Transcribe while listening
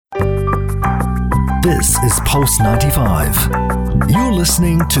This is Pulse 95. You're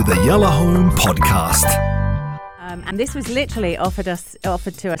listening to the Yellow Home Podcast. And this was literally offered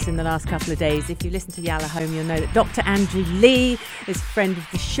to us in the last couple of days. If you listen to Yalla Home, you'll know that Dr. Andrew Lee is a friend of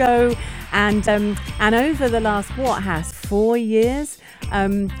the show. And over the last, 4 years,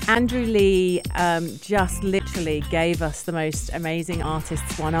 Andrew Lee just literally gave us the most amazing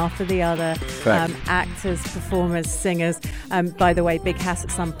artists, one after the other, actors, performers, singers. By the way, Big Hass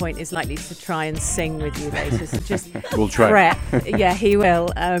at some point is likely to try and sing with you later, so just we'll try. Prep. Yeah, he will.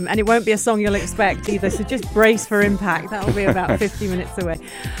 And it won't be a song you'll expect either, so just brace for impact. That'll be about 50 minutes away.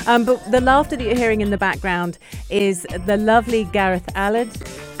 But the laughter that you're hearing in the background is the lovely Gareth Allard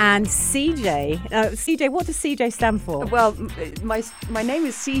and CJ. CJ, what does CJ stand for? Well, my name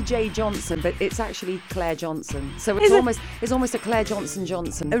is CJ Johnson, but it's actually Claire Johnson. So it's almost a Claire Johnson.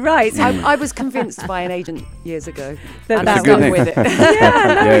 Right. I was convinced by an agent years ago. That's a good name. With it.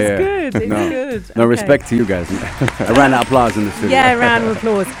 It's good. It's good. No, respect to you guys. A round of applause in the studio. Yeah, a round of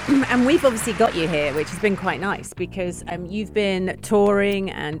applause. And we've obviously got you here, which has been quite nice because you've been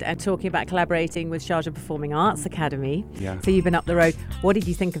touring and talking about collaborating with Sharjah Performing Arts Academy. Yeah. So you've been up the road. What did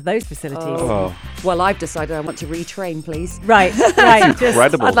you think of those facilities? Oh. Well, I've decided I want to retrain, please. Right.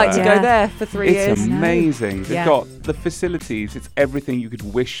 Incredible. I'd like to there. go there for 3 years. It's amazing. They've Yeah. got the facilities. It's everything you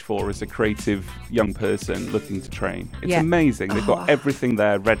could wish for as a creative young person looking to train. It's amazing. They've got everything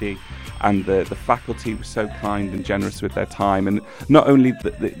there ready. And the faculty was so kind and generous with their time. And not only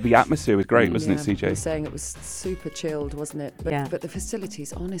the atmosphere was great, wasn't it, CJ? You were saying it was super chilled, wasn't it? But the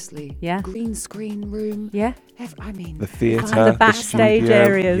facilities, honestly. Yeah. Green screen room. Yeah. The theatre, And the backstage studio.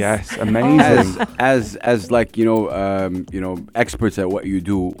 areas. Yes, amazing. As like experts at what you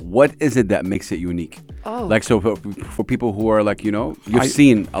do, what is it that makes it unique? Oh. Like, so for people who are like, you've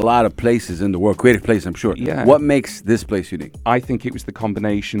seen a lot of places in the world, creative places, I'm sure. Yeah. What makes this place unique? I think it was the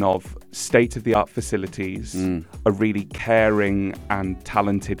combination of state-of-the-art facilities, a really caring and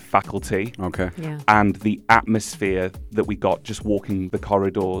talented faculty, Yeah. and the atmosphere that we got just walking the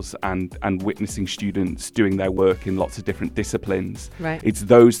corridors and witnessing students doing their work in lots of different disciplines. Right. It's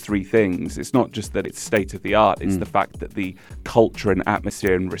those three things. It's not just that it's state-of-the-art, it's the fact that the culture and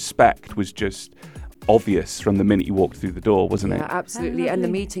atmosphere and respect was just obvious from the minute you walked through the door, wasn't Yeah, it? absolutely. And the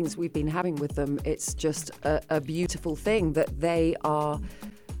meetings we've been having with them, it's just a beautiful thing that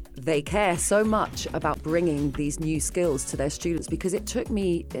they care so much about bringing these new skills to their students, because it took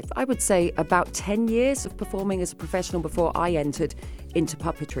me, I would say, about 10 years of performing as a professional before I entered into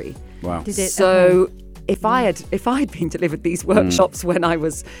puppetry. Wow. Did it? So if I had been delivered these workshops when I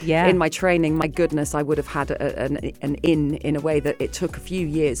was in my training, my goodness, I would have had an in a way that it took a few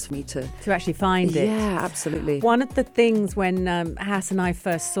years for me to actually find it. Yeah, absolutely. One of the things when Hass and I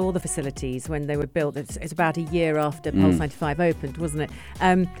first saw the facilities when they were built, it's about a year after Pulse 95 opened, wasn't it?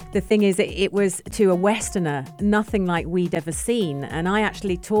 The thing is, it was to a Westerner nothing like we'd ever seen. And I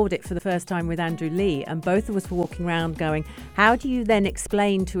actually toured it for the first time with Andrew Lee, and both of us were walking around going, how do you then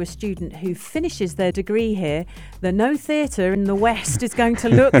explain to a student who finishes their degree here that no theatre in the West is going to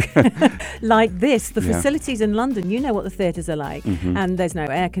look like this? The facilities in London, you know what the theatres are like, and there's no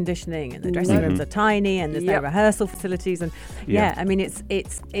air conditioning, and the dressing rooms are tiny, and there's no rehearsal facilities, and I mean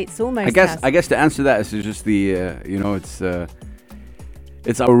it's almost. I guess to answer that is just the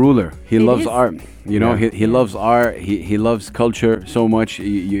it's our ruler. He loves art. He loves art. He loves culture so much.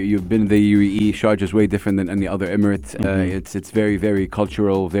 You've been in the UAE. Sharjah is way different than any other emirate. It's very, very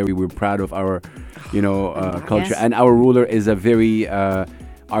cultural. We're proud of our, culture. And our ruler is a very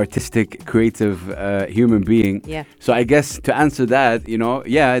artistic, creative human being. Yeah. So I guess to answer that,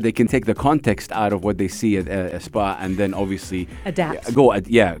 they can take the context out of what they see at a spa, and then obviously adapt. Go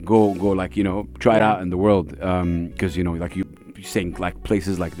like try it out in the world, because like you. Saying like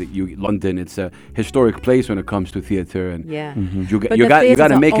places like London, it's a historic place when it comes to theatre, and you got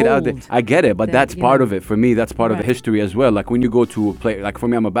to make it out there. I get it, but that's part of it for me. That's part of the history as well. Like when you go to a play, like for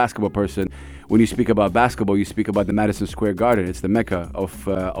me, I'm a basketball person. When you speak about basketball, you speak about the Madison Square Garden. It's the mecca of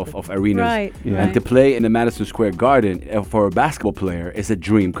arenas, right? And to play in the Madison Square Garden for a basketball player is a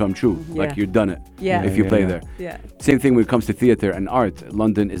dream come true. Like you've done it if you play there. Yeah. Same thing when it comes to theatre and art.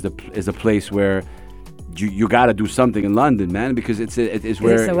 London is a place where you got to do something in London, man, because it's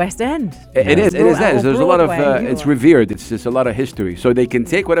where it's the West End. It is that. There's a lot of it's revered. It's just a lot of history. So they can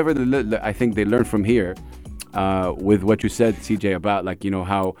take whatever I think they learn from here, with what you said, CJ, about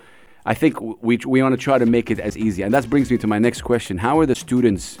how I think we want to try to make it as easy. And that brings me to my next question: how are the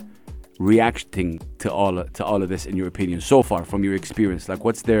students reacting to all of this, in your opinion, so far from your experience? Like,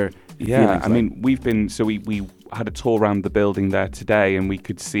 what's their feelings I mean, we've been we had a tour around the building there today, and we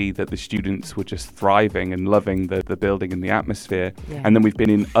could see that the students were just thriving and loving the building and the atmosphere. Yeah. And then we've been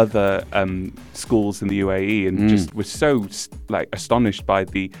in other schools in the UAE and just were so like astonished by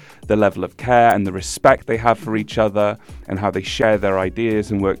the level of care and the respect they have for each other and how they share their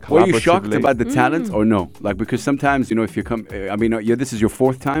ideas and work collaboratively. Were you shocked about the talent or no? Like, because sometimes, you know, if you come, I mean, this is your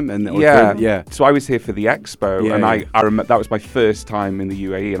fourth time? Yeah. So I was here for the expo, and I remember that was my first time in the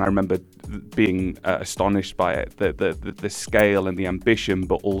UAE, and I remember being astonished by it, the scale and the ambition,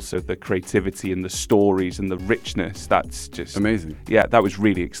 but also the creativity and the stories and the richness. That's just amazing. Yeah, that was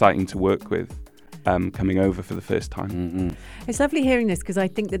really exciting to work with. Coming over for the first time. Mm-hmm. It's lovely hearing this, because I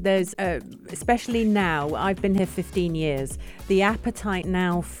think that there's, especially now, I've been here 15 years, the appetite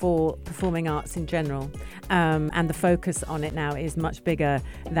now for performing arts in general and the focus on it now is much bigger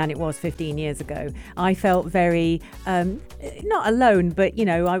than it was 15 years ago. I felt very, not alone, but, you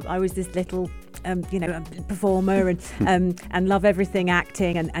know, I was this little performer and love everything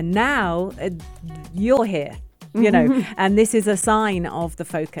acting, and now you're here. You know, and this is a sign of the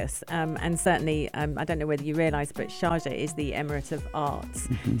focus. And certainly, I don't know whether you realise, but Sharjah is the Emirate of Arts.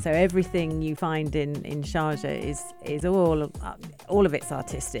 So everything you find in Sharjah is all of it's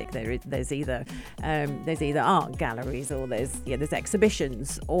artistic. There's either art galleries, or there's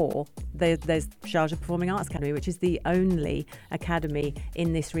exhibitions, or there's Sharjah Performing Arts Academy, which is the only academy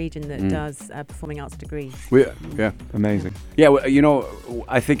in this region that does performing arts degrees. Yeah, amazing. Yeah, well, you know,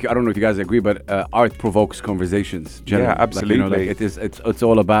 I don't know if you guys agree, but art provokes conversations. Generally. Yeah, absolutely. Like, you know, it's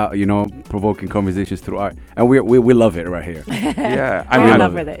all about, you know, provoking conversations through art, and we love it right here. Yeah, and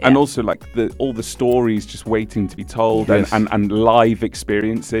love with it. Yeah. And also like all the stories just waiting to be told, yes. and live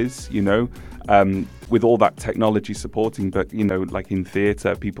experiences. You know, with all that technology supporting, but you know, like in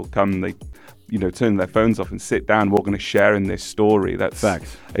theatre, people come, they, you know, turn their phones off and sit down. We're going to share in this story. That's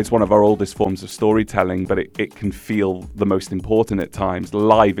facts. It's one of our oldest forms of storytelling, but it can feel the most important at times.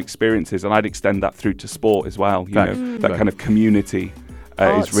 Live experiences, and I'd extend that through to sport as well. You know, that kind of community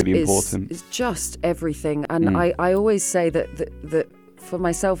is really important. It's just everything, and I always say that for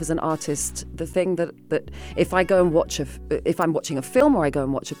myself as an artist, the thing that if I go and if I'm watching a film, or I go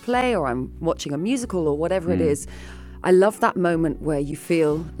and watch a play, or I'm watching a musical, or whatever it is, I love that moment where you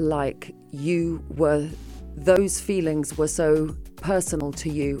feel like those feelings were so personal to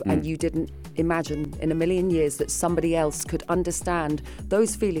you, and you didn't imagine in a million years that somebody else could understand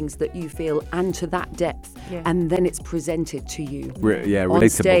those feelings that you feel, and to that depth, and then it's presented to you on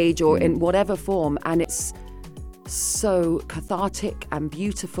relatable. Stage or in whatever form, and it's so cathartic and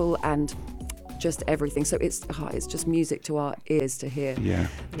beautiful and just everything. So it's just music to our ears to hear. Yeah.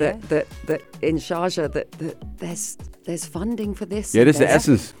 That in Sharjah that there's funding for this. Yeah, this is the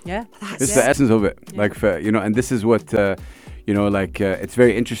essence. Yeah, this is the essence of it. Yeah. Like, you know, and this is what you know, like it's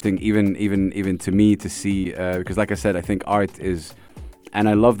very interesting, even to me, to see because, like I said, I think art is. And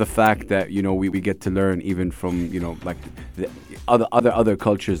I love the fact that, you know, we get to learn even from, you know, like the other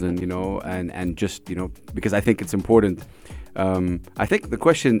cultures, and, you know, and just, you know, because I think it's important. I think the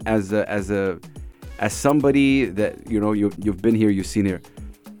question as somebody that, you know, you've been here, you've seen here,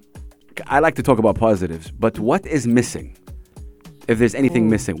 I like to talk about positives, but what is missing? If there's anything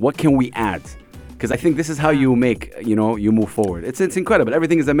missing, what can we add? Because I think this is how you make, you know, you move forward. It's incredible.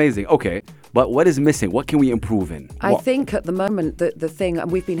 Everything is amazing. Okay. But what is missing? What can we improve in? I think at the moment the thing,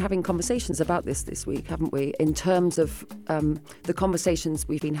 and we've been having conversations about this week, haven't we? In terms of the conversations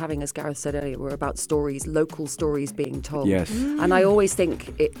we've been having, as Gareth said earlier, were about stories, local stories being told. Yes. And I always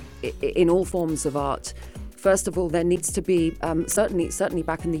think in all forms of art, first of all, there needs to be, certainly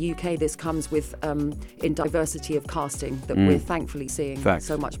back in the UK, this comes with in diversity of casting that we're thankfully seeing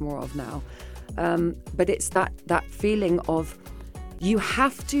so much more of now. But it's that feeling of you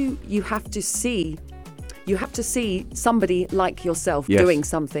have to see somebody like yourself doing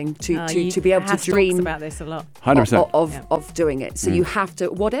something to be able to dream about this a lot. 100% of doing it. So you have to,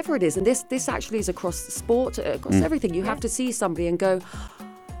 whatever it is, and this actually is across sport, across everything. You have to see somebody and go,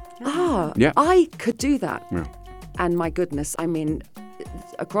 I could do that. Yeah. And my goodness, I mean,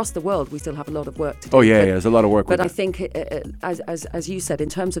 across the world, we still have a lot of work to do. Oh, yeah, there's a lot of work. But I think, as you said, in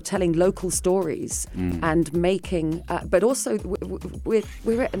terms of telling local stories and making, but also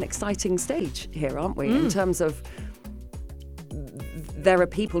we're at an exciting stage here, aren't we? In terms of there are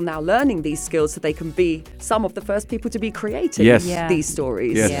people now learning these skills so they can be some of the first people to be creating these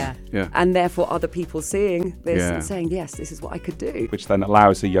stories. Yes. Yeah. And therefore other people seeing this and saying, yes, this is what I could do. Which then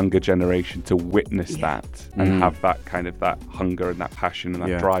allows a younger generation to witness that and have that kind of that hunger and that passion and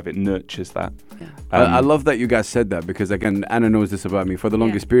that drive. It nurtures that. Yeah. I love that you guys said that, because again, Anna knows this about me. For the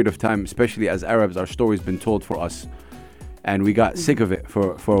longest period of time, especially as Arabs, our story's been told for us. And we got sick of it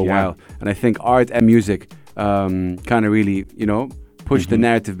for a while. And I think art and music kind of really, push the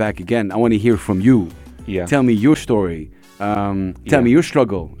narrative back again. I want to hear from you. Yeah. Tell me your story. Tell me your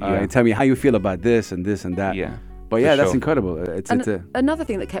struggle. Tell me how you feel about this and this and that. Yeah. But yeah, that's incredible. Another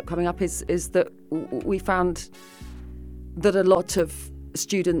thing that kept coming up is that we found that a lot of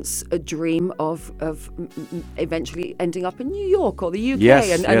students dream of eventually ending up in New York or the UK.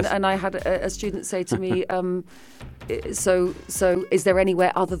 Yes, and I had a student say to me, so is there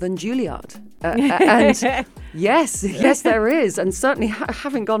anywhere other than Juilliard? And yes, there is. And certainly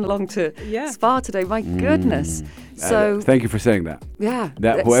having gone along to Spa today, my goodness. So thank you for saying that. Yeah.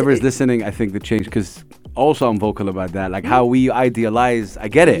 That whoever is listening, I think the change, because also I'm vocal about that, like how we idealize. I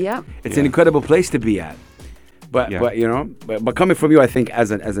get it. Yeah. It's an incredible place to be at. But coming from you, I think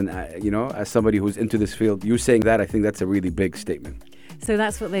as somebody who's into this field, you saying that, I think that's a really big statement. So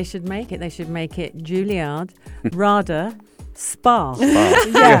that's what they should make it. They should make it Juilliard, RADA, Spa.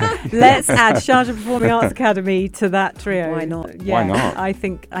 Yeah. Let's add Sharjah Performing Arts Academy to that trio. Why not? Yeah, Why not? I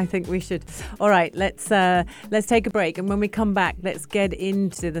think we should. All right, let's take a break, and when we come back, let's get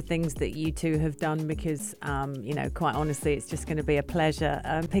into the things that you two have done, because quite honestly, it's just going to be a pleasure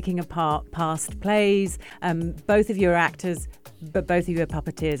picking apart past plays. Both of you are actors, but both of you are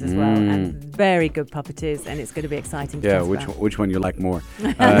puppeteers as well, and very good puppeteers, and it's going to be exciting. Yeah, which one you like more?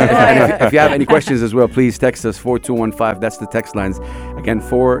 If you have any questions as well, please text us 4215. That's the text lines. Again,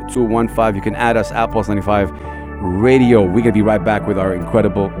 4215. You can add us at Pulse 95 Radio. We're gonna be right back with our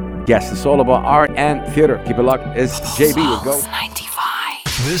incredible guests. It's all about art and theater. Keep it locked. It's JB. Let's go. Pulse 95.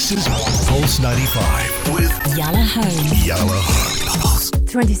 This is Pulse 95 with Yalla Home.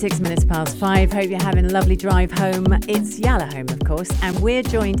 26 minutes past 5. Hope you're having a lovely drive home. It's Yalla Home, of course, and we're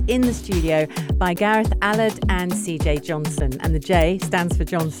joined in the studio by Gareth Allard and CJ Johnson, and the J stands for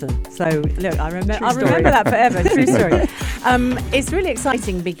Johnson. So look, I'll remember that forever. True story. It's really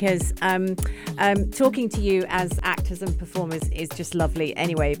exciting because talking to you as actors and performers is just lovely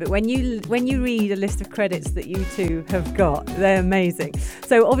anyway. But when you read a list of credits that you two have got, they're amazing.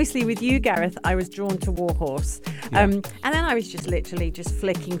 So obviously with you, Gareth, I was drawn to Warhorse, and then I was just literally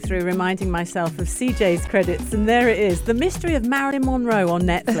flicking through, reminding myself of CJ's credits, and there it is, The Mystery of Marilyn Monroe on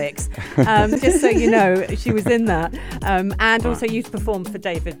Netflix. Just so you know, she was in that, and also you've performed for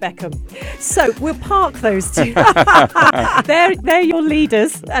David Beckham. So we'll park those two. They're your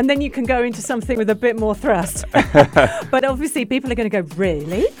leaders, and then you can go into something with a bit more thrust. But obviously people are going to go,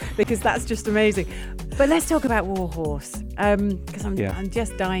 really? Because that's just amazing. But let's talk about Warhorse, because I'm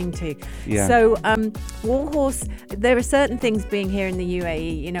just dying to. Yeah. So Warhorse, there are certain things being here in the UAE.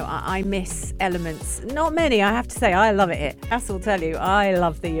 I miss elements. Not many, I have to say. I love it here. That's all I'll tell you. I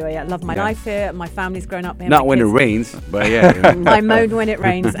love the UAE. I love my life here. My family's grown up here. Not when it rains, but yeah. I moan when it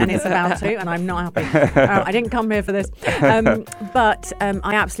rains, and it's about to, and I'm not happy. I didn't come here for this. But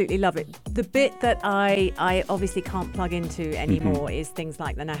I absolutely love it. The bit that I obviously can't plug into anymore is things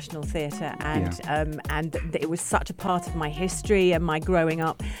like the National Theatre, and it was such a part of my history and my growing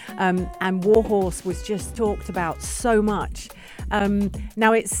up. And Warhorse was just talked about so much.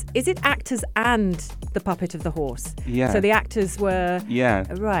 Now is it actors and the puppet of the horse? Yeah. So the actors were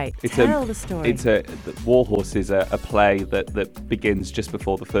right. Tell the story. Warhorse is a play that begins just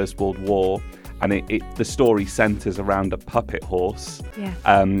before the First World War, and the story centres around a puppet horse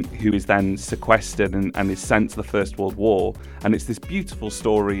who is then sequestered and is sent to the First World War, and it's this beautiful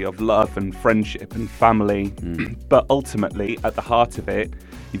story of love and friendship and family, but ultimately at the heart of it,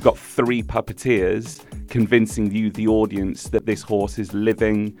 you've got three puppeteers convincing you, the audience, that this horse is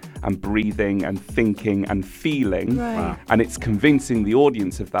living and breathing and thinking and feeling. Right. Wow. And it's convincing the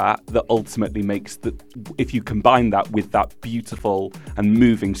audience of that makes if you combine that with that beautiful and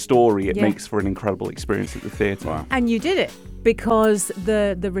moving story, it makes for an incredible experience at the theatre. Wow. And you did it, because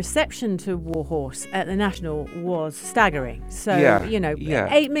the reception to Warhorse at the National was staggering. So,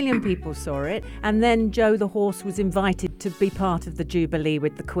 8 million people saw it. And then Joe the horse was invited to be part of the Jubilee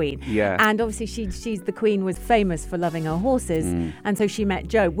with the Queen. Yeah. And obviously the Queen was famous for loving her horses. And so she met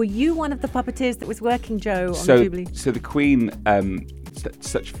Joe. Were you one of the puppeteers that was working Joe on the Jubilee? So the Queen...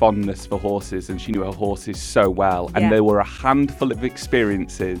 such fondness for horses, and she knew her horses so well, and there were a handful of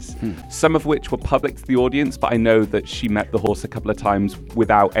experiences, some of which were public to the audience, but I know that she met the horse a couple of times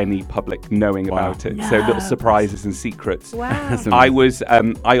without any public knowing about it. No. So little surprises and secrets. Wow.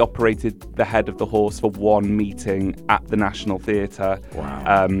 I operated the head of the horse for one meeting at the National Theatre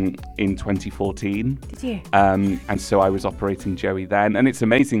in 2014. Did you? And so I was operating Joey then, and it's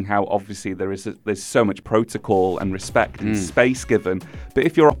amazing how obviously there's so much protocol and respect and space given. But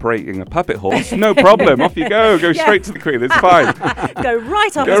if you're operating a puppet horse, no problem. Off you go straight to the Queen. It's fine. Go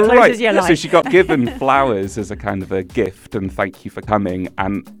right up as close as you like. So she got given flowers as a kind of a gift and thank you for coming.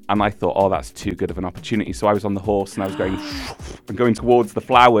 And I thought, oh, that's too good of an opportunity. So I was on the horse and I was going towards the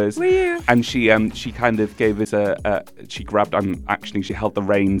flowers. Were you? And she kind of gave us she grabbed, she held the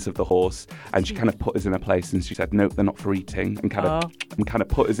reins of the horse and she kind of put us in a place and she said, no, they're not for eating, and kind of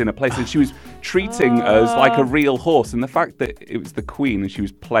put us in a place. And she was treating us like a real horse. And the fact that it was the Queen and she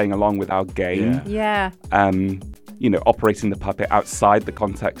was playing along with our game. Yeah. Operating the puppet outside the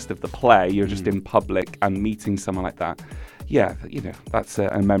context of the play, you're just in public and meeting someone like that. Yeah, that's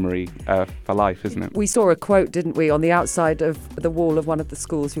a memory for life, isn't it? We saw a quote, didn't we, on the outside of the wall of one of the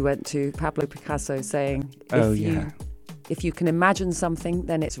schools we went to, Pablo Picasso saying, if you can imagine something,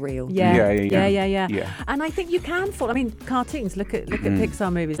 then it's real. Yeah. And I think you can fall. I mean, cartoons, look at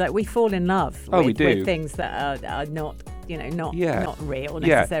Pixar movies. Like, we fall in love with things that are not, not real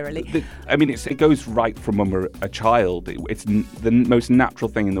necessarily. It goes right from when we're a child. It's the most natural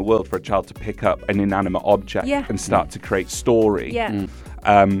thing in the world for a child to pick up an inanimate object and start to create story. Yeah.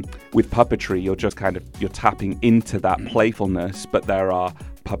 With puppetry, you're tapping into that playfulness, but there are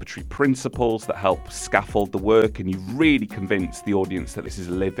puppetry principles that help scaffold the work, and you really convince the audience that this is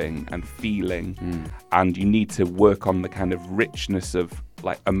living and feeling, and you need to work on the kind of richness of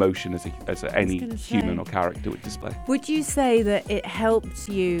like emotion as any human or character would display. Would you say that it helped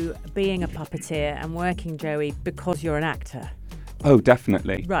you being a puppeteer and working, Joey, because you're an actor? Oh,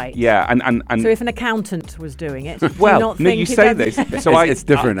 definitely. Right. Yeah, and so if an accountant was doing it, you say this. So it's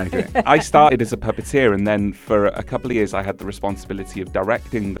different. I think I started as a puppeteer, and then for a couple of years I had the responsibility of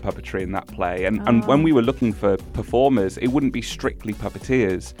directing the puppetry in that play. And when we were looking for performers, it wouldn't be strictly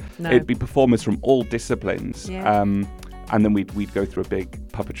puppeteers. No. It'd be performers from all disciplines. Yeah. And then we'd go through a big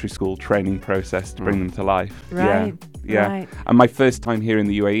puppetry school training process to bring them to life. Right. Yeah. Right. And my first time here in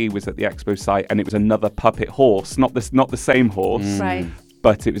the UAE was at the Expo site, and it was another puppet horse, not the same horse, right?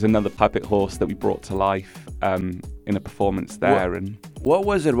 But it was another puppet horse that we brought to life in a performance there. What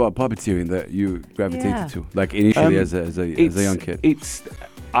was it about puppeteering that you gravitated to? Like initially as a young kid?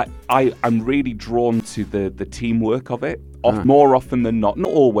 I'm really drawn to the teamwork of it. More often than not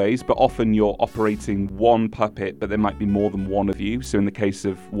always, but often you're operating one puppet, but there might be more than one of you. So in the case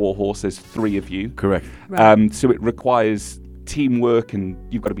of War Horse, there's 3 of you. Correct. Right. So it requires teamwork, and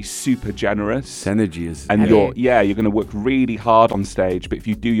you've got to be super generous. Synergy is. And you're going to work really hard on stage, but if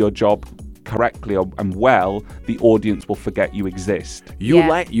you do your job correctly and well, the audience will forget you exist. You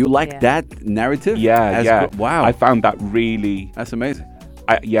like that narrative? Yeah. Wow. I found that really. That's amazing.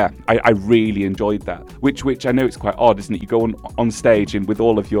 I really enjoyed that. Which I know it's quite odd, isn't it? You go on stage and with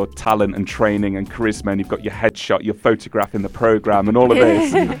all of your talent and training and charisma, and you've got your headshot, your photograph in the program, and all of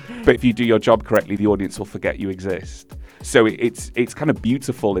this. But if you do your job correctly, the audience will forget you exist. So it's kind of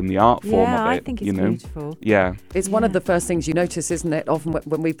beautiful in the art form of it. Yeah, I think it's beautiful. Yeah. It's one of the first things you notice, isn't it? Often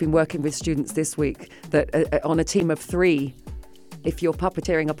when we've been working with students this week, that on a team of 3, if you're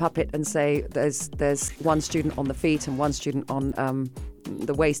puppeteering a puppet and say there's one student on the feet and one student on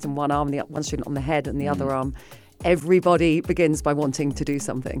the waist and one arm, and one student on the head and the other arm, everybody begins by wanting to do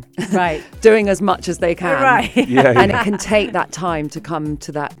something. Right. Doing as much as they can. Right. And it can take that time to come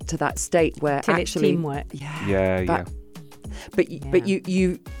to that state where Till actually it's teamwork. But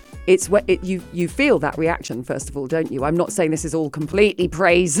you it's what you feel that reaction first of all, don't you? I'm not saying this is all completely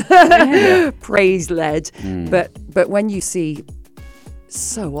praise led, but when you see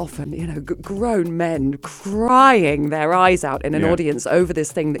so often, grown men crying their eyes out in an audience over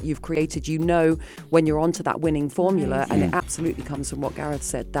this thing that you've created, when you're onto that winning formula. And it absolutely comes from what Gareth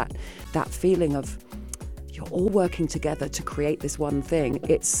said, that feeling of you're all working together to create this one thing.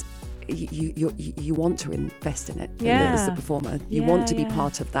 It's you want to invest in it as the performer. You want to be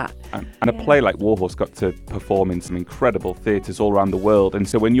part of that. And a play like War Horse got to perform in some incredible theatres all around the world. And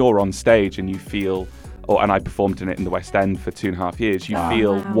so when you're on stage and you feel, and I performed in it in the West End for 2.5 years, you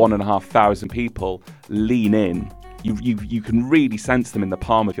feel 1,500 people lean in. You can really sense them in the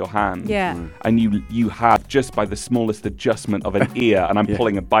palm of your hand. Yeah. And you have, just by the smallest adjustment of an ear, and I'm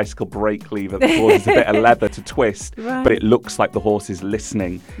pulling a bicycle brake lever that causes a bit of leather to twist, but it looks like the horse is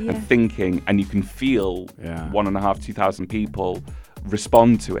listening and thinking, and you can feel 1,500-2,000 people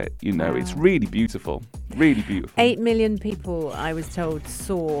respond to it. It's really beautiful. Really beautiful. 8 million people, I was told,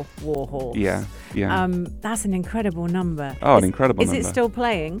 saw War Horse. Yeah. That's an incredible number. An incredible number. Is it still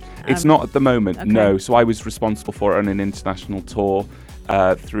playing? It's not at the moment, okay. no. So I was responsible for it on an international tour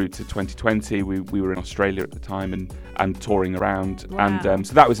through to 2020. We were in Australia at the time and touring around. Wow. And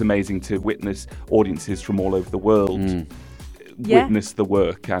so that was amazing to witness audiences from all over the world witness the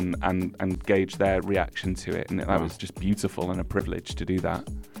work and gauge their reaction to it, and that was just beautiful and a privilege to do that.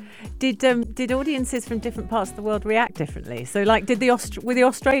 Did audiences from different parts of the world react differently? So, like, were the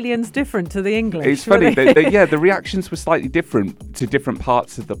Australians different to the English? It's funny, the reactions were slightly different to different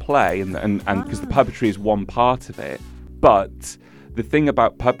parts of the play, and because the puppetry is one part of it. But the thing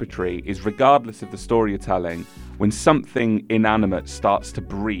about puppetry is, regardless of the story you're telling, when something inanimate starts to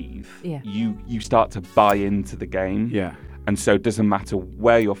breathe, you start to buy into the game. Yeah. And so it doesn't matter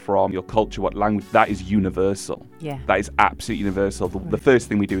where you're from, your culture, what language, that is universal. Yeah. That is absolutely universal. The first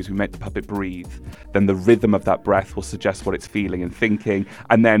thing we do is we make the puppet breathe. Then the rhythm of that breath will suggest what it's feeling and thinking.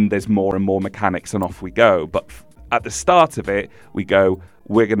 And then there's more and more mechanics, and off we go. But at the start of it, we go,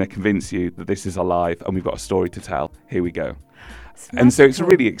 we're going to convince you that this is alive and we've got a story to tell. Here we go. And so it's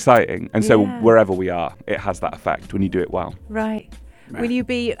really exciting. And so wherever we are, it has that effect when you do it well. Right. Will you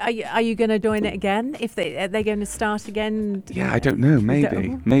be? Are you going to join it again? Are they going to start again? Yeah, I don't know.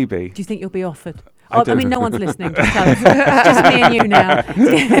 Maybe. Do you think you'll be offered? I mean, no one's listening. Just tell us. It's just me and you now.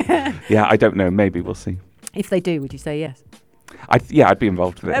 Yeah, I don't know. Maybe we'll see. If they do, would you say yes? I'd be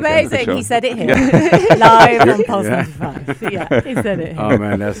involved with it. Amazing. Again, sure. He said it here, live on Pulse 95. Yeah, he said it here. Oh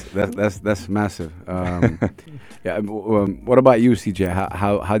man, that's massive. What about you, CJ?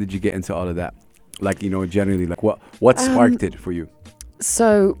 How did you get into all of that? Like, generally, like what sparked it for you?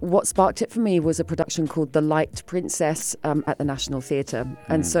 So what sparked it for me was a production called The Light Princess at the National Theatre.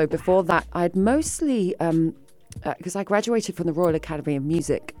 And so before that, I'd mostly, because I graduated from the Royal Academy of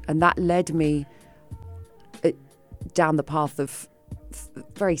Music, and that led me down the path of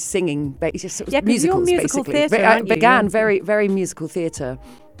very singing, musicals, musical basically. Theatre, I began very, very musical theatre.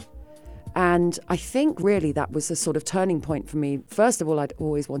 And I think really that was a sort of turning point for me. First of all, I'd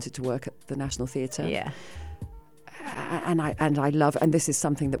always wanted to work at the National Theatre. Yeah. And I love, and this is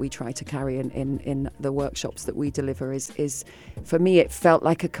something that we try to carry in the workshops that we deliver, is for me it felt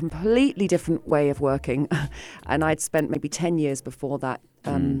like a completely different way of working. And I'd spent maybe 10 years before that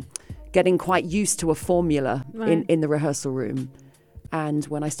getting quite used to a formula in the rehearsal room. And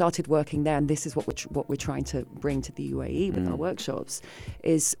when I started working there, and this is what we're trying to bring to the UAE with our workshops,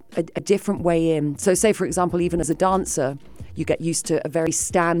 is a different way in. So say, for example, even as a dancer, you get used to a very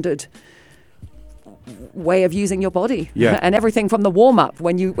standard way of using your body, and everything from the warm-up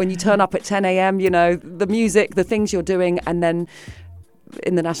when you turn up at 10 a.m, the music, the things you're doing, and then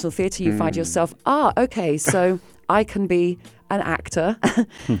in the National Theatre you find yourself, okay, so I can be an actor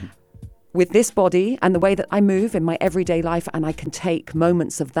with this body and the way that I move in my everyday life, and I can take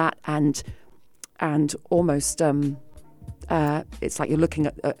moments of that and almost it's like you're looking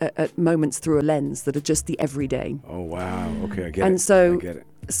at moments through a lens that are just the everyday. Oh wow, okay, I get it. And so I get it.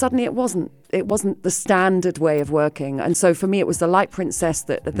 Suddenly it wasn't the standard way of working, and so for me it was The Light Princess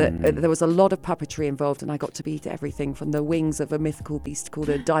that there was a lot of puppetry involved, and I got to be everything from the wings of a mythical beast called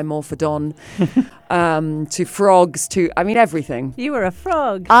a Dimorphodon to frogs to everything. You were a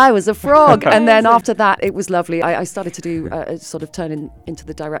frog. I was a frog. And then after that it was lovely. I started to do sort of turn into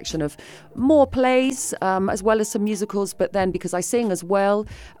the direction of more plays as well as some musicals, but then because I sing as well,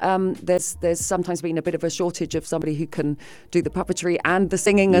 there's sometimes been a bit of a shortage of somebody who can do the puppetry and the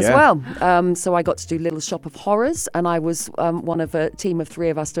singing as well. So I got to do Little Shop of Horrors, and I was one of a team of 3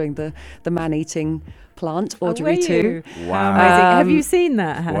 of us doing the man-eating plant, Audrey 2. Wow. Have you seen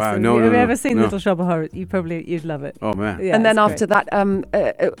that, Hassan? Wow, no, Have you no, ever seen no. Little Shop of Horrors? You'd love it. Oh man. Yeah, and then it's after great.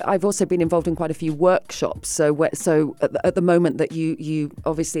 that, I've also been involved in quite a few workshops. So at the moment that you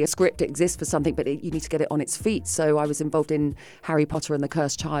obviously a script exists for something, but you need to get it on its feet. So I was involved in Harry Potter and the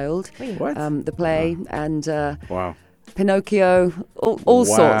Cursed Child, What? the play, and Wow. Pinocchio, all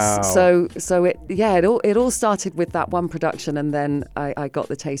Wow. sorts. So it all started with that one production, and then I got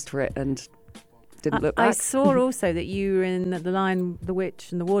the taste for it and didn't look back. I saw also that you were in The Lion, the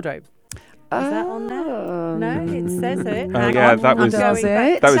Witch, and the Wardrobe. Is that on there? No, it says it. Oh, Hang yeah, on, that I'm was- going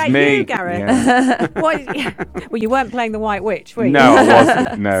back. That was Is me. You, Gareth? Yeah. Well, you weren't playing the White Witch, were you? No, I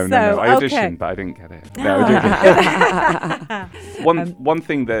wasn't. No. I auditioned, okay. but I didn't get it. No, I didn't get it. One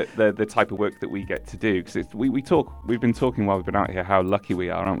thing that the type of work that we get to do, because we've been talking while we've been out here how lucky we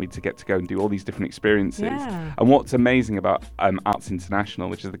are, aren't we, to get to go and do all these different experiences. Yeah. And what's amazing about Arts International,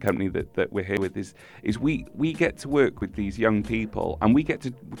 which is the company that we're here with, is we get to work with these young people, and we get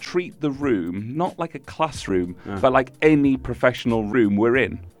to treat the room not like a classroom, but like any professional room we're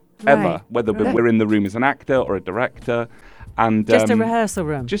in, ever, Right. whether we're in the room as an actor or a director. And Just a rehearsal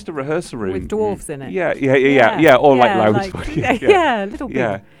room. Just a rehearsal room with dwarves in it. Yeah, or like lounge. yeah, little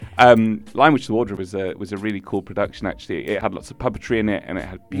bit. Lion Witch the Wardrobe was a really cool production. Actually, it had lots of puppetry in it, and it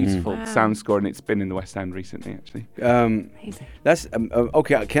had beautiful sound score, and it's been in the West End recently. Actually, Amazing. That's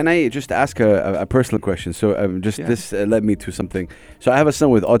okay. Can I just ask a personal question? So this led me to something. So I have a son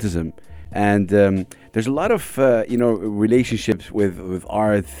with autism, and there's a lot of relationships with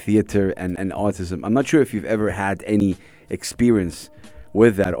art, theater, and autism. I'm not sure if you've ever had any experience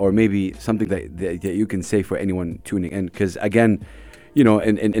with that, or maybe something that you can say for anyone tuning in, because again,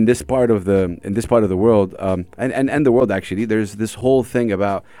 in this part of the world, and the world actually, there's this whole thing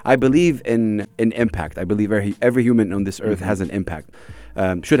about, I believe in impact. I believe every human on this earth has an impact,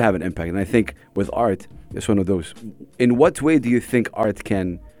 should have an impact, and I think with art, it's one of those. In what way do you think art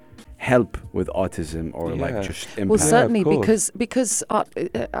can help with autism, or like just impact? Well, certainly, because art,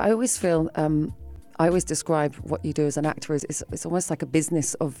 I always feel. I always describe what you do as an actor as it's almost like a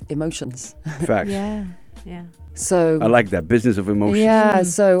business of emotions. Facts. Yeah. So I like that, business of emotions. Yeah.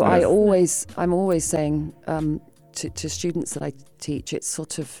 So I'm always saying to students that I teach,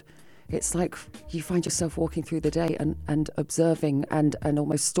 it's like you find yourself walking through the day and observing and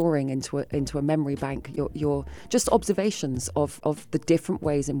almost storing into a memory bank your just observations of the different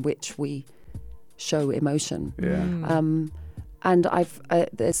ways in which we show emotion. Yeah. And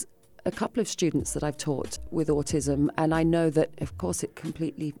there's a couple of students that I've taught with autism, and I know that, of course, it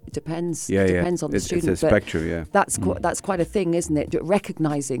completely depends. Depends on the student. It's a spectrum. Yeah. That's quite a thing, isn't it?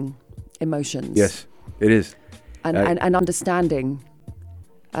 Recognizing emotions. Yes, it is. And understanding,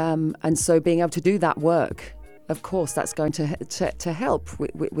 and so being able to do that work, of course, that's going to help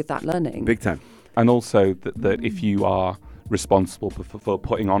with that learning. Big time. And also that if you are responsible for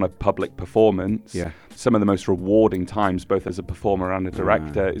putting on a public performance, some of the most rewarding times, both as a performer and a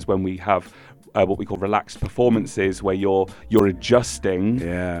director, is when we have what we call relaxed performances, where you're adjusting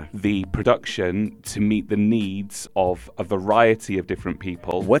the production to meet the needs of a variety of different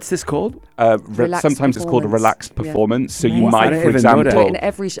people. What's this called? Sometimes it's called a relaxed performance. So you I might, didn't for even know that. example, in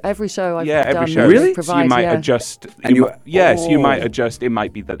every show I've every done, show. Really? So you might adjust. And So you might adjust. It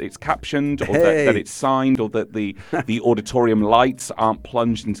might be that it's captioned, or that it's signed, or that the auditorium lights aren't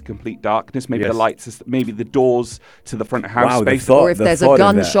plunged into complete darkness. Maybe the lights, maybe the doors to the front of house space. Or if there's a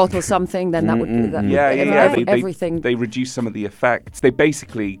gunshot or something, then that would everything. They reduce some of the effects. They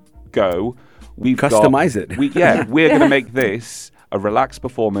basically go, we've customize it. We're going to make this a relaxed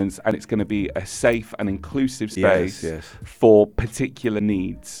performance, and it's going to be a safe and inclusive space for particular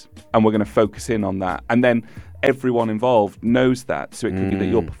needs, and we're going to focus in on that. And then everyone involved knows that, so it could be that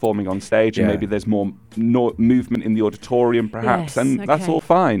you're performing on stage, and maybe there's more movement in the auditorium, perhaps, that's all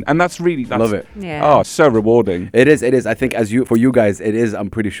fine. And that's love it. So rewarding. It is. I think for you guys, it is. I'm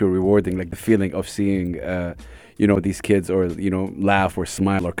pretty sure rewarding, like the feeling of seeing, these kids, or laugh or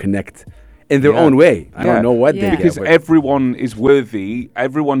smile or connect in their own way. I don't know what they get. Because everyone is worthy.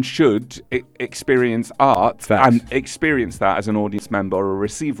 Everyone should experience art and experience that as an audience member or a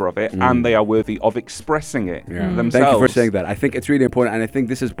receiver of it, and they are worthy of expressing it themselves. Thank you for saying that. I think it's really important, and I think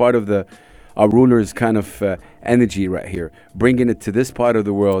this is part of our rulers' kind of energy right here, bringing it to this part of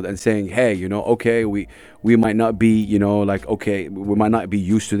the world and saying, hey, okay, we might not be, we might not be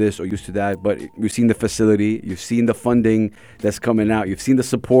used to this or used to that, but you've seen the facility, you've seen the funding that's coming out, you've seen the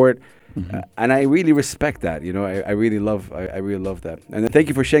support. And I really respect that. I really love that. And thank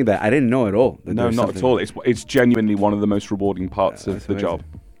you for sharing that. I didn't know at all. No, not at all. It's genuinely one of the most rewarding parts of the job.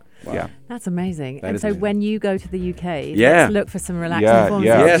 Wow. Yeah, that's amazing. That and so amazing. When you go to the UK, let's look for some relaxing performances.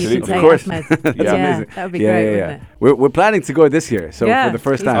 Yes, you of course. That would be great, wouldn't it? We're planning to go this year, so for the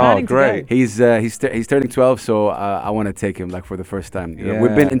first time. Oh, great! He's turning 12, so I want to take him for the first time.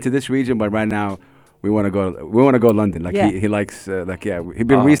 We've been into this region, but right now we want to go London. He likes he's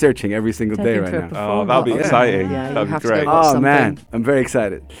been researching every single day right now. Oh, that'll be exciting. That'll be great. Oh man, I'm very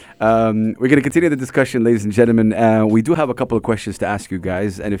excited. We're going to continue the discussion, ladies and gentlemen. We do have a couple of questions to ask you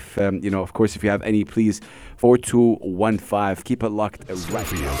guys, and if of course, if you have any, please 4215. Keep it locked right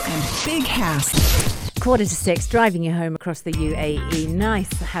here. And Big Hass. 5:45, driving you home across the UAE. Nice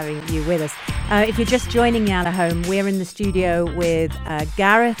having you with us. If you're just joining Yalla Home, we're in the studio with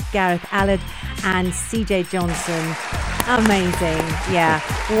Gareth Alad, and CJ Johnson. Amazing.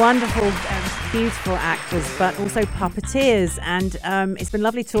 Wonderful, beautiful actors, but also puppeteers. And it's been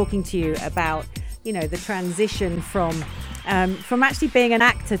lovely talking to you about, the transition from actually being an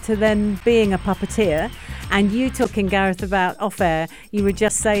actor to then being a puppeteer. And you talking, Gareth, about off air, you were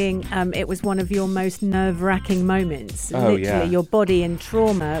just saying it was one of your most nerve-wracking moments. Oh, Literally, your body in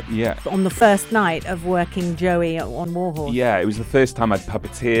trauma on the first night of working Joey on Warhorse. Yeah, it was the first time I'd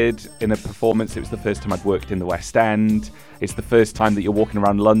puppeteered in a performance. It was the first time I'd worked in the West End. It's the first time that you're walking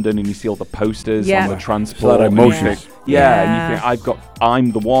around London and you see all the posters on the transport. It's a lot of emotions. And you think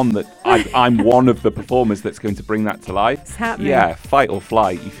I'm the one that I'm one of the performers that's going to bring that to life. It's happening. Yeah, fight or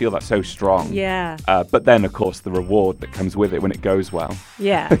flight. You feel that so strong. Yeah. But then, of course, the reward that comes with it when it goes well.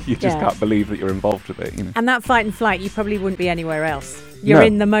 Yeah. You just can't believe that you're involved with it. You know? And that fight and flight, you probably wouldn't be anywhere else. You're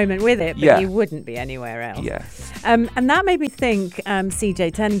in the moment with it, but you wouldn't be anywhere else. Yeah. And that made me think,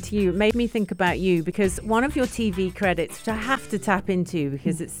 CJ, turning to you, it made me think about you because one of your TV credits, which I have to tap into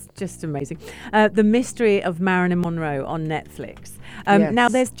because it's just amazing, The Mystery of Marilyn Monroe on Netflix. Now,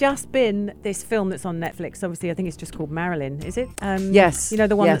 there's just been this film that's on Netflix. Obviously, I think it's just called Marilyn, is it? Yes. You know,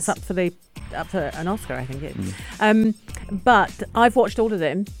 the one that's up for an Oscar, I think it is. But I've watched all of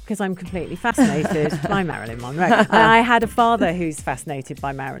them because I'm completely fascinated by Marilyn Monroe. I had a father who's fascinated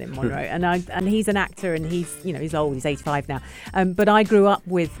by Marilyn Monroe, and he's an actor, and he's old, he's 85 now. But I grew up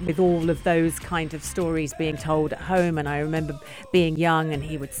with all of those kind of stories being told at home, and I remember being young, and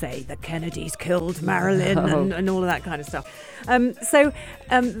he would say the Kennedys killed Marilyn and all of that kind of stuff. So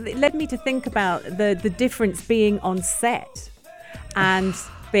it led me to think about the difference being on set and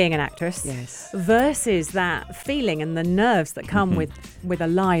being an actress versus that feeling and the nerves that come with a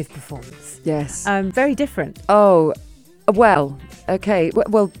live performance. Yes. Very different. Oh, well, okay.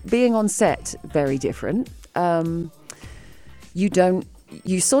 Well, being on set, very different.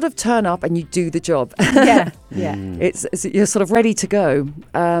 You sort of turn up and you do the job. Yeah. It's you're sort of ready to go.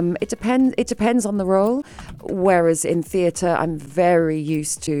 It depends on the role. Whereas in theatre, I'm very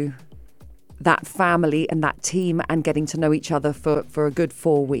used to that family and that team and getting to know each other for a good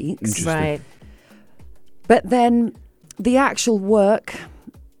 4 weeks. Right. But then the actual work,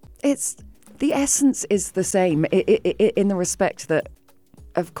 the essence is the same in the respect that,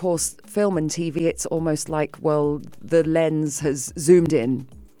 of course, film and TV, it's almost like, well, the lens has zoomed in.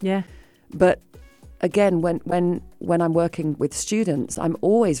 Yeah. But again, when I'm working with students, I'm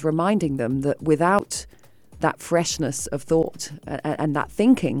always reminding them that without that freshness of thought and that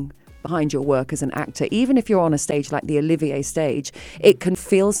thinking behind your work as an actor, even if you're on a stage like the Olivier stage, it can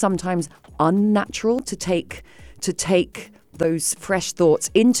feel sometimes unnatural to take those fresh thoughts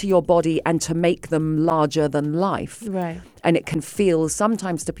into your body and to make them larger than life. Right. And it can feel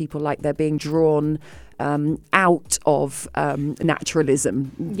sometimes to people like they're being drawn out of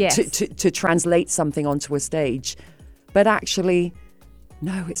naturalism to translate something onto a stage. But actually,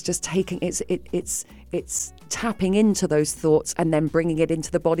 no, it's just taking it's tapping into those thoughts and then bringing it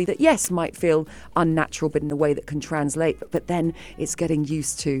into the body that, yes, might feel unnatural, but in a way that can translate. But then it's getting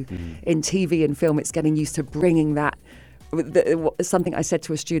used to, in TV and film, it's getting used to bringing that. Something I said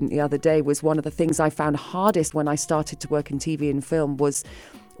to a student the other day was one of the things I found hardest when I started to work in TV and film was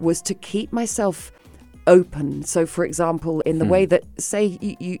to keep myself open. So, for example, in the way that, say,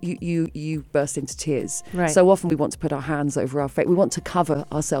 you burst into tears. Right. So often we want to put our hands over our face. We want to cover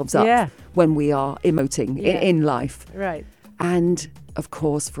ourselves up when we are emoting in life. Right. And of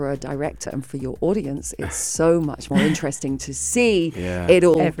course, for a director and for your audience, it's so much more interesting to see it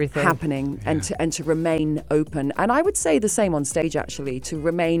all happening and to remain open. And I would say the same on stage, actually, to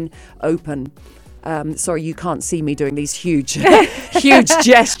remain open. Sorry, you can't see me doing these huge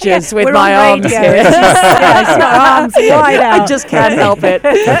gestures with my arms here. Arms wide out. I just can't help it.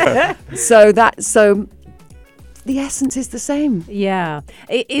 So the essence is the same. Yeah.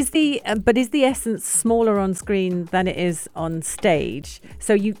 Is the essence smaller on screen than it is on stage?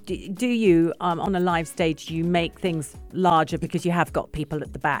 So you on a live stage, you make things larger because you have got people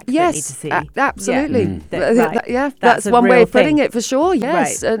at the back that need to see? Absolutely. Yeah. That's one way of putting it for sure.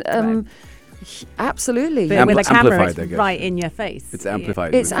 Yes. Right. Absolutely. But with a camera right in your face. It's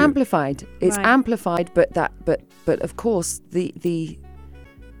amplified. It's amplified. It's amplified, but of course the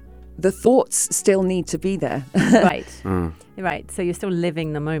thoughts still need to be there. Right. Right. So you're still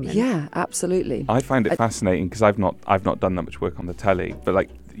living the moment. Yeah, absolutely. I find it fascinating because I've not done that much work on the telly, but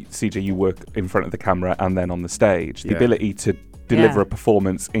like CJ, you work in front of the camera and then on the stage. The ability to deliver a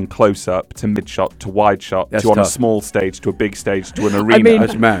performance in close-up to mid-shot to wide-shot to on a small stage to a big stage to an arena.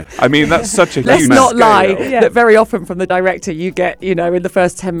 That's mad. I mean, that's such a Let's huge not scale. lie that very often from the director you get, in the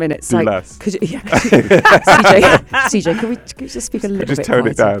first 10 minutes, Do like, less. CJ, could we just speak a little bit Just tone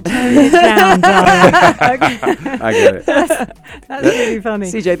it quieter? down. Down, darling. I get it. That's really funny.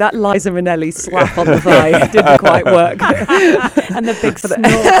 CJ, that Liza Minnelli slap on the thigh didn't quite work. And the big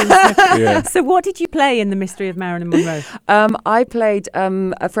snort. So what did you play in The Mystery of Marilyn Monroe? I I played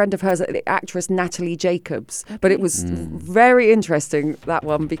a friend of hers, the actress Natalie Jacobs. But it was very interesting, that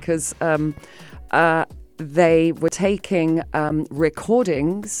one, because they were taking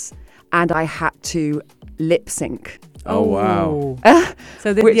recordings and I had to lip sync. Oh, wow.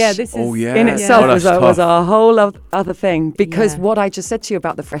 So Which this is in itself was a whole other thing, because what I just said to you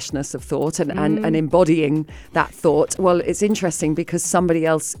about the freshness of thought and embodying that thought, well, it's interesting because somebody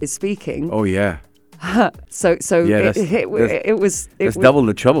else is speaking. Oh, yeah. So it was double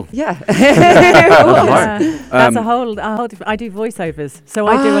the trouble. Yeah. That's a whole I do voiceovers, so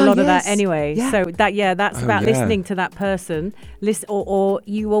I do a lot of that anyway. Yeah. So that's about listening to that person, or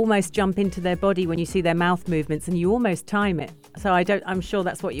you almost jump into their body when you see their mouth movements and you almost time it. So I'm sure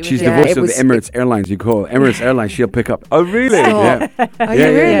that's what you were She's doing. the voice of the Emirates Airlines. You call Emirates Airlines, she'll pick up. Oh, really? Yeah. Are you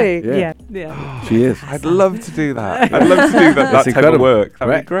really? Yeah. She is. I'd love to do that. I'd love to do that type incredible. of work.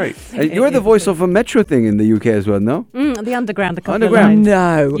 That'd Right. be great. And you're the voice of a metro thing in the UK as well, no? The underground, a couple Underground. of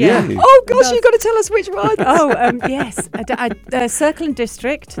lines. No. Yeah. Oh gosh, you've got to tell us which one. Yes. Circle and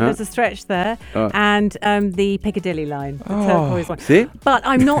District. There's a stretch there, and the Piccadilly line, the turquoise one. See? But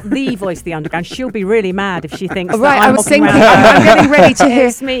I'm not the voice of the underground. She'll be really mad if she thinks. Right, that I'm I was walking thinking. around. I'm getting ready to hear.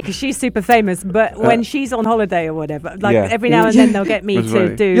 It's me because she's super famous. But when she's on holiday or whatever, every now and Yeah. then they'll get me That's to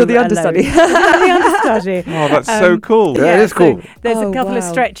funny. do. You're the a understudy. load. I'm the understudy. Oh, that's so cool. Yeah, it is cool. So there's a couple of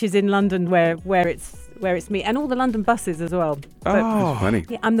wow. stretches in London where it's me, and all the London buses as well. But, Oh, Funny.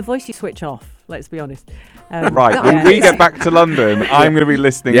 yeah, I'm the voice you switch off. Let's be honest. right. Yeah. When we get back to London, I'm going to be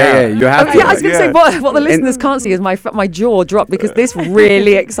listening out. Yeah, you have to. I was going to say what the listeners can't see is my jaw drop because this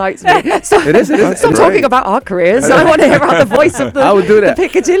really excites me. So, It is. stop talking about our careers. I want to hear about the voice of I would do the that.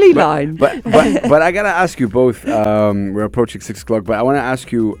 Piccadilly line. But I gotta ask you both. We're approaching 6 o'clock, but I want to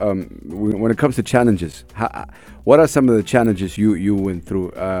ask you when it comes to challenges. What are some of the challenges you went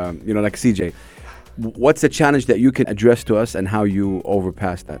through? Like CJ. What's the challenge that you can address to us, and how you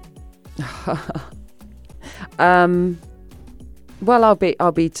overpass that? Well, I'll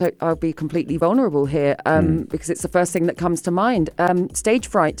be completely vulnerable here because it's the first thing that comes to mind. Stage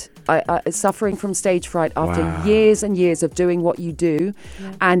fright. I suffering from stage fright after years and years of doing what you do,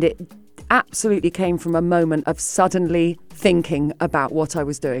 and it absolutely came from a moment of suddenly thinking about what I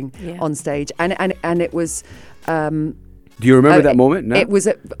was doing on stage, and it was. Do you remember that moment? No? It was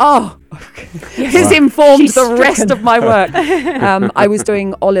this informed the rest of my work. I was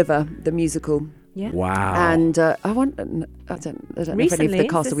doing Oliver, the musical. Yeah. Wow. And I don't know if any of Recently, the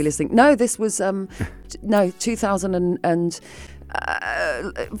cast will be listening. No, this was 2000 and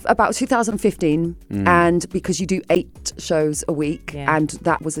about 2015, and because you do 8 shows a week, and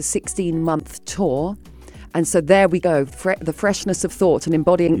that was a 16-month tour, and so there we go, the freshness of thought and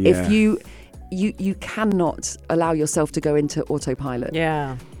embodying. If you cannot allow yourself to go into autopilot.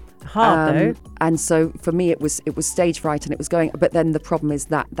 Yeah. Hard though. And so for me it was stage fright, and it was going, but then the problem is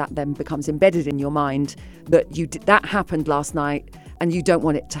that then becomes embedded in your mind that that happened last night and you don't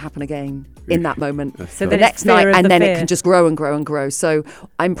want it to happen again in that moment. So the then next it's fear night, of and the then fear. it can just grow and grow and grow. So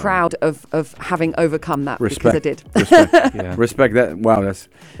I'm proud of having overcome that because I did. Respect. Yeah. Respect that. Wow.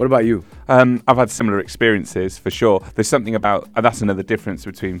 What about you? I've had similar experiences for sure. There's something about, and that's another difference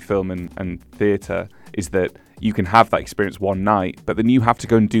between film and theatre, is that you can have that experience one night, but then you have to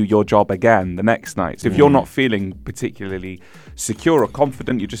go and do your job again the next night. So if you're not feeling particularly secure or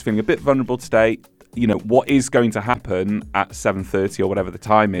confident, you're just feeling a bit vulnerable today, what is going to happen at 7:30 or whatever the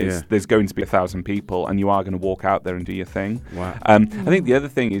time is, there's going to be 1,000 people and you are going to walk out there and do your thing. Wow. I think the other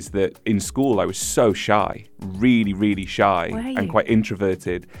thing is that in school I was so shy, really, really shy and quite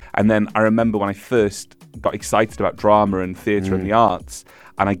introverted. And then I remember when I first got excited about drama and theatre and the arts,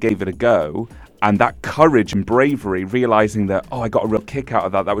 and I gave it a go. And that courage and bravery, realising that, I got a real kick out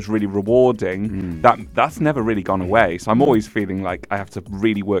of that was really rewarding, that's never really gone away. So I'm always feeling like I have to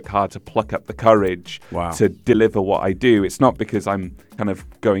really work hard to pluck up the courage to deliver what I do. It's not because I'm kind of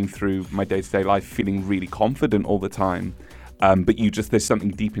going through my day-to-day life feeling really confident all the time. But there's something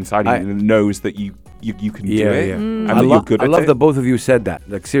deep inside you that knows that you can do it. Yeah. And that you're good at it. I love that both of you said that.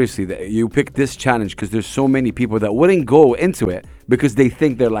 Like, seriously, that you picked this challenge because there's so many people that wouldn't go into it because they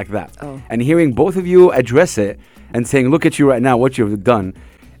think they're like that. And hearing both of you address it and saying, look at you right now, what you've done.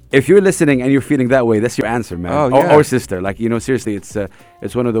 If you're listening and you're feeling that way, that's your answer, man. Or sister. Like, seriously,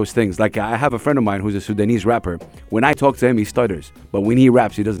 it's one of those things. Like, I have a friend of mine who's a Sudanese rapper. When I talk to him, he stutters. But when he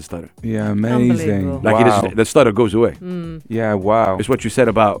raps, he doesn't stutter. Yeah, amazing. Like, the stutter goes away. Yeah, wow. It's what you said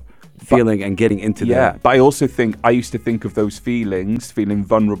about feeling and getting into that. But I also think I used to think of those feelings, feeling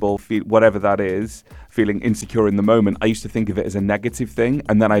vulnerable, whatever that is, feeling insecure in the moment, I used to think of it as a negative thing,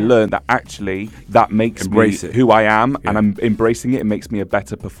 and then I learned that actually that makes me who I am, and I'm embracing it. It makes me a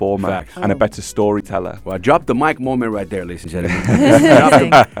better performer and a better storyteller. Well, drop the mic moment right there, ladies and gentlemen.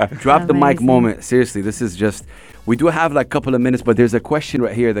 drop the mic moment. Seriously, this is just... We do have like a couple of minutes, but there's a question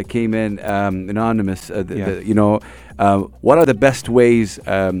right here that came in, anonymous. What are the best ways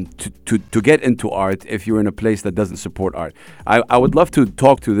to get into art if you're in a place that doesn't support art? I would love to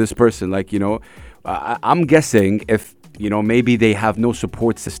talk to this person. Like, I'm guessing if, maybe they have no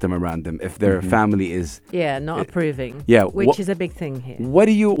support system around them, if their family is... Yeah, not approving. Yeah. Which is a big thing here. What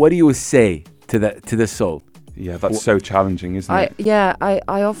do you say to this soul? Yeah, that's so challenging, isn't it?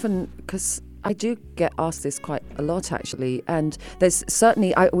 I often... because I do get asked this quite a lot, actually, and there's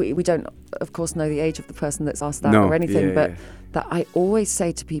certainly we don't, of course, know the age of the person that's asked that or anything, but that I always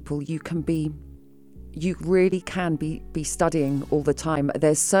say to people, you really can be studying all the time.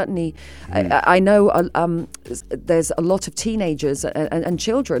 There's certainly, I know there's a lot of teenagers and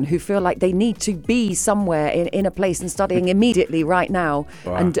children who feel like they need to be somewhere in a place and studying immediately right now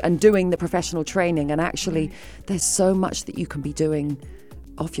and doing the professional training, and actually there's so much that you can be doing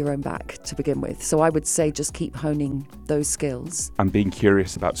off your own back to begin with. So I would say just keep honing those skills. And being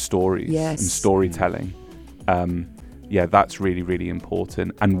curious about stories and storytelling. That's really, really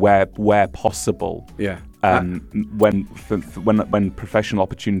important. And where possible, when professional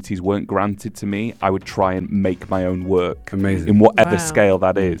opportunities weren't granted to me, I would try and make my own work. Amazing. In whatever scale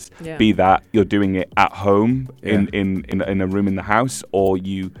that is. Yeah. Be that you're doing it at home in a room in the house, or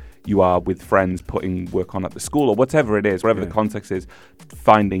you are with friends putting work on at the school, or whatever it is, whatever the context is,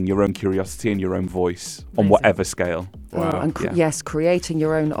 finding your own curiosity and your own voice on whatever scale. Wow. Yes, creating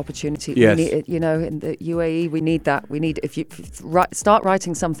your own opportunity. Yes. We need, in the UAE, we need that. We need, if you start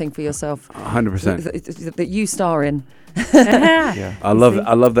writing something for yourself, 100% that you star in. I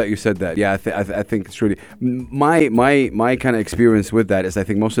love that you said that. Yeah, I think it's really my kind of experience with that is I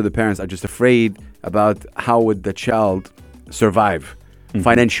think most of the parents are just afraid about how would the child survive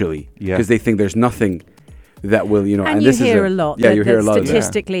financially, because they think there's nothing that will, and this you hear is a lot. Yeah, you hear a lot.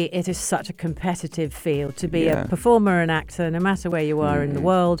 Statistically, it is such a competitive field to be a performer, an actor, no matter where you are in the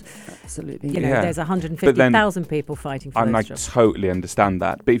world. Absolutely, there's 150,000 people fighting for those jobs. I totally understand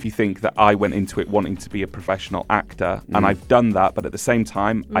that. But if you think that I went into it wanting to be a professional actor, and I've done that, but at the same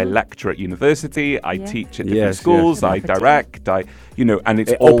time, I lecture at university, I teach at different schools, I direct, and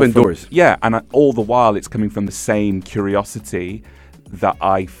it's all open doors. Yeah, and all the while, it's coming from the same curiosity that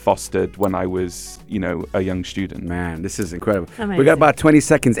I fostered when I was, a young student. Man, this is incredible. Amazing. We got about 20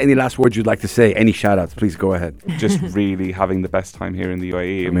 seconds. Any last words you'd like to say? Any shout-outs? Please go ahead. Just really having the best time here in the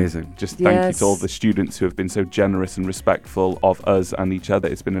UAE. Amazing. Just thank you to all the students who have been so generous and respectful of us and each other.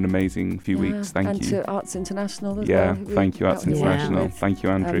 It's been an amazing few weeks. Thank you. And to Arts International as well. Yeah, thank you, Arts International. Thank you,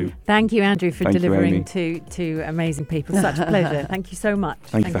 Andrew. Thank you, Andrew, for delivering to amazing people. Such a pleasure. Thank you so much.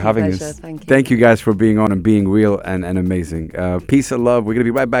 Thank you for having us. Thank you guys for being on and being real and amazing. Peace and love. We're going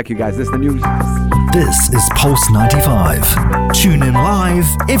to be right back, you guys. This is the news. This is Pulse 95. Tune in live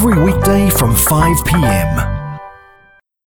every weekday from 5 p.m.